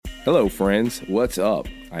Hello, friends. What's up?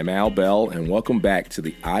 I'm Al Bell, and welcome back to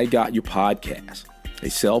the I Got You podcast, a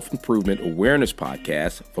self-improvement awareness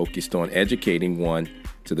podcast focused on educating one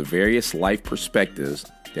to the various life perspectives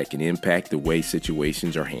that can impact the way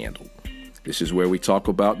situations are handled. This is where we talk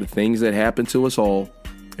about the things that happen to us all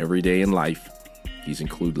every day in life. These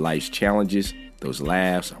include life's challenges, those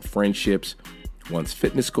laughs, our friendships, one's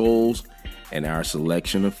fitness goals, and our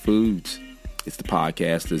selection of foods. It's the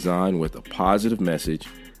podcast designed with a positive message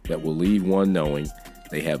that will leave one knowing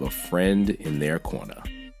they have a friend in their corner.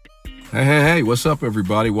 Hey, what's up,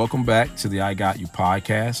 everybody? Welcome back to the I Got You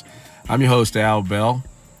podcast. I'm your host, Al Bell.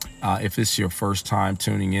 If it's your first time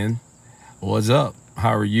tuning in, what's up?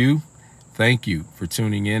 How are you? Thank you for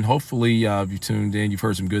tuning in. Hopefully, if you tuned in, you've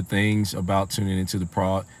heard some good things about tuning into the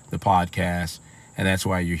podcast, and that's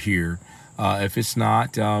why you're here. If it's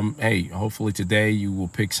not, hopefully today you will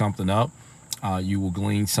pick something up. You will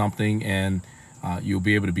glean something, and you'll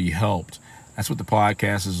be able to be helped. That's what the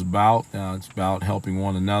podcast is about. It's about helping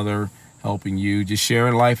one another, helping you, just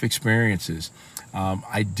sharing life experiences.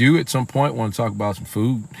 I do at some point want to talk about some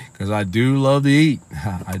food because I do love to eat.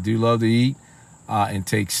 I do love to eat and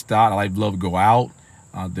take stock. I love to go out,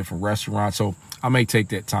 different restaurants. So I may take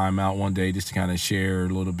that time out one day just to kind of share a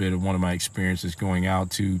little bit of one of my experiences going out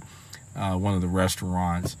to one of the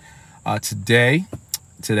restaurants.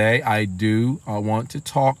 Today, I do want to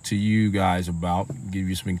talk to you guys about, give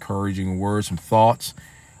you some encouraging words, some thoughts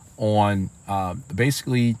on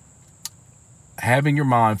basically having your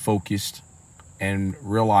mind focused and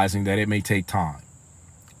realizing that it may take time.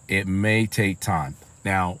 It may take time.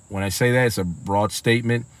 Now, when I say that, it's a broad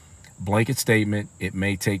statement, blanket statement. It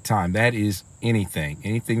may take time. That is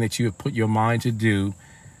anything that you have put your mind to do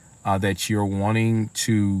that you're wanting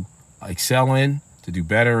to excel in, to do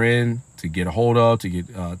better in, to get a hold of,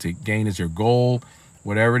 to gain as your goal,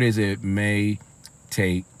 whatever it is, it may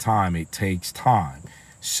take time. It takes time.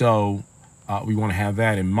 So we want to have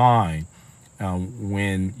that in mind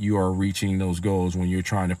when you are reaching those goals, when you're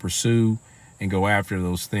trying to pursue and go after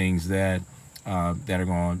those things that are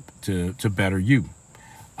going to better you,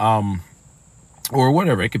 or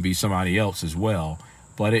whatever. It could be somebody else as well,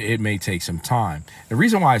 but it may take some time. The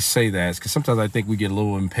reason why I say that is because sometimes I think we get a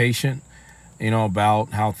little impatient,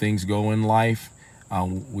 about how things go in life.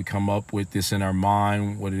 We come up with this in our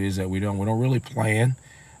mind, what it is that we don't really plan.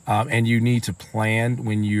 And you need to plan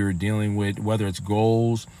when you're dealing with, whether it's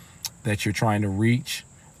goals that you're trying to reach.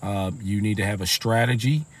 You need to have a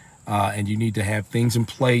strategy, and you need to have things in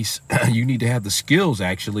place. You need to have the skills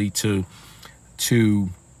actually to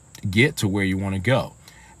get to where you want to go.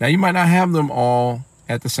 Now, you might not have them all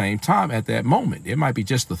at the same time at that moment. It might be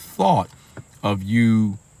just the thought of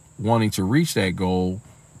you wanting to reach that goal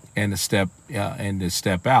and to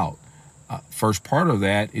step out. First part of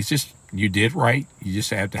that is just you did right. You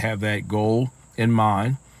just have to have that goal in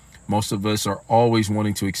mind. Most of us are always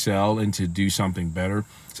wanting to excel and to do something better.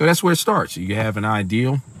 So that's where it starts. You have an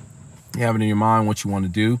ideal, you have it in your mind what you want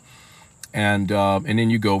to do, and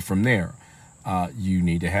then you go from there. You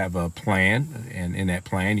need to have a plan, and in that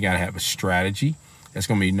plan, you got to have a strategy. That's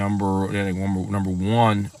going to be number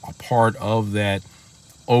one, a part of that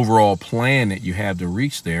overall plan that you have to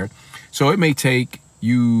reach there. So it may take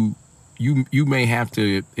you may have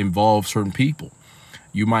to involve certain people.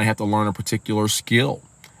 You might have to learn a particular skill.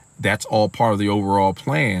 That's all part of the overall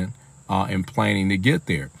plan and planning to get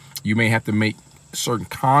there. You may have to make certain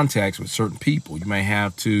contacts with certain people. You may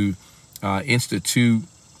have to institute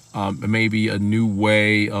maybe a new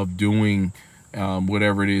way of doing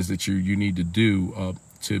whatever it is that you need to do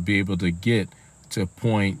to be able to get to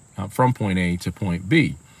from point A to point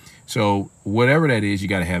B. So whatever that is, you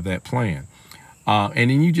got to have that plan. And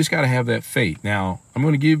then you just got to have that faith. Now, I'm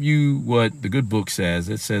going to give you what the good book says.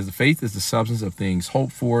 It says the faith is the substance of things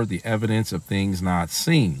hoped for, the evidence of things not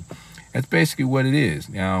seen. That's basically what it is.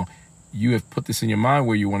 Now, you have put this in your mind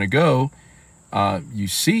where you want to go. You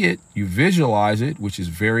see it, you visualize it, which is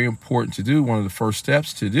very important to do, one of the first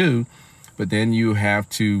steps to do. But then you have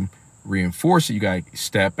to reinforce it. You got to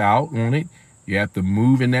step out on it. You have to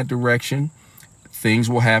move in that direction. Things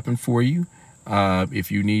will happen for you.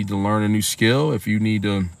 If you need to learn a new skill, if you need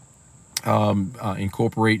to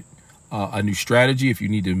incorporate a new strategy, if you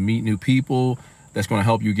need to meet new people that's going to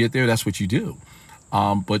help you get there, that's what you do.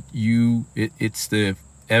 But it's the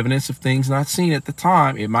evidence of things not seen at the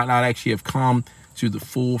time. It might not actually have come to the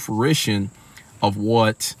full fruition of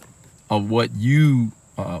what you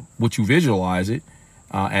visualize it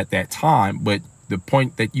at that time, but the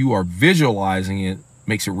point that you are visualizing it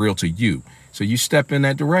makes it real to you. So you step in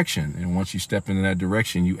that direction, and once you step into that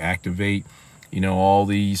direction, you activate, all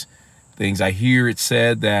these things. I hear it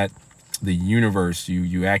said that the universe,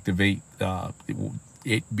 you activate,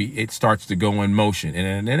 it starts to go in motion.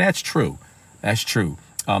 And that's true. That's true.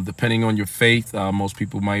 Depending on your faith, most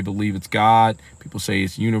people might believe it's God. People say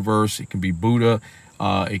it's universe. It can be Buddha.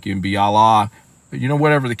 It can be Allah.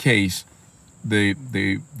 Whatever the case, the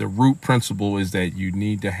root principle is that you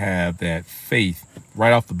need to have that faith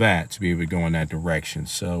right off the bat to be able to go in that direction.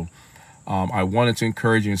 So I wanted to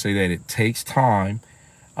encourage you and say that it takes time.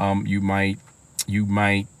 You might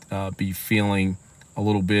be feeling a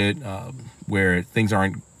little bit where things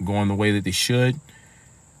aren't going the way that they should,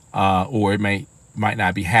 or it might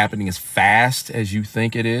not be happening as fast as you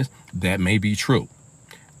think it is. That may be true.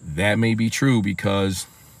 That may be true because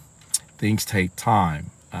things take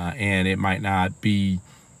time, and it might not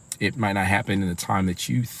happen in the time that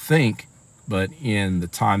you think, but in the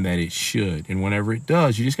time that it should. And whenever it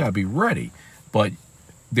does, you just got to be ready. But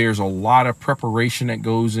there's a lot of preparation that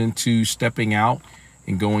goes into stepping out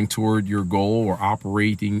and going toward your goal or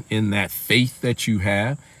operating in that faith that you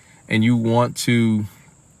have. And you want to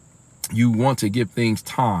give things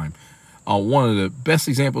time. One of the best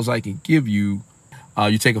examples I can give you,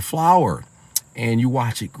 you take a flower and you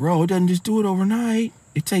watch it grow. It doesn't just do it overnight.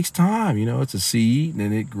 It takes time. It's a seed, and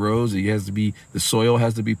then it grows. The soil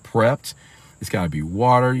has to be prepped. It's got to be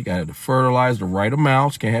watered. You got to fertilize the right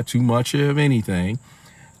amount. You can't have too much of anything.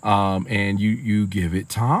 And you give it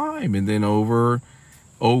time. And then over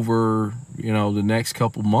the next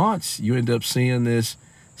couple months, you end up seeing this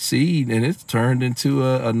seed and it's turned into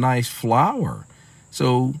a nice flower.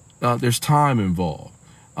 So there's time involved.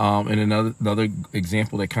 And another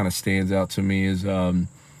example that kind of stands out to me is, when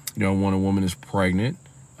a woman is pregnant,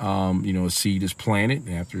 a seed is planted.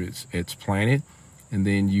 After it's planted, and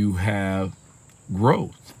then you have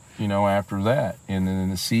growth, after that. And then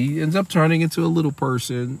the seed ends up turning into a little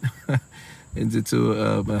person, into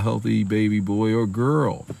a healthy baby boy or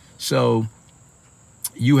girl. So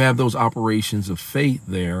you have those operations of faith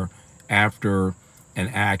there after an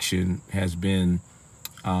action has been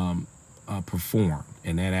performed.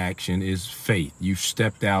 And that action is faith. You've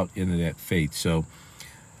stepped out into that faith. So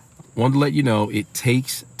wanted to let you know it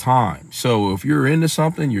takes time. So if you're into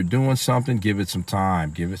something, you're doing something, give it some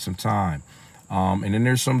time. Give it some time. And then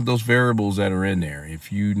there's some of those variables that are in there.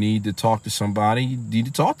 If you need to talk to somebody, you need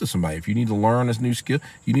to talk to somebody. If you need to learn this new skill,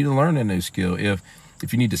 you need to learn that new skill. If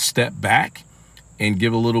you need to step back and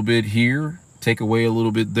give a little bit here, take away a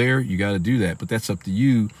little bit there, you got to do that. But that's up to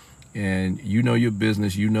you. And you know your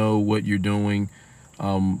business, you know what you're doing,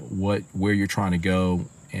 where you're trying to go.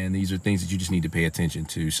 And these are things that you just need to pay attention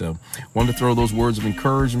to. So wanted to throw those words of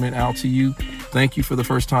encouragement out to you. Thank you for the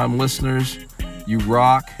first time listeners. You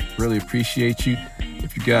rock. Really appreciate you.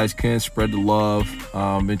 If you guys can spread the love,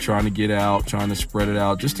 been trying to get out, trying to spread it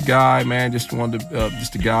out. Just a guy, man. Just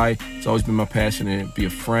a guy. It's always been my passion to be a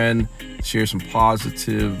friend, share some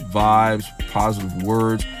positive vibes, positive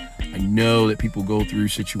words. I know that people go through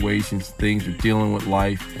situations, things are dealing with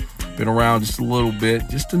life. Been around just a little bit,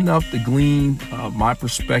 just enough to glean my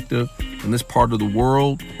perspective in this part of the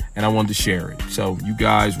world, and I wanted to share it. So you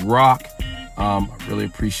guys rock. I really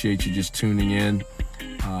appreciate you just tuning in.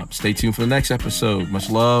 Stay tuned for the next episode. Much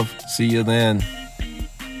love. See you then.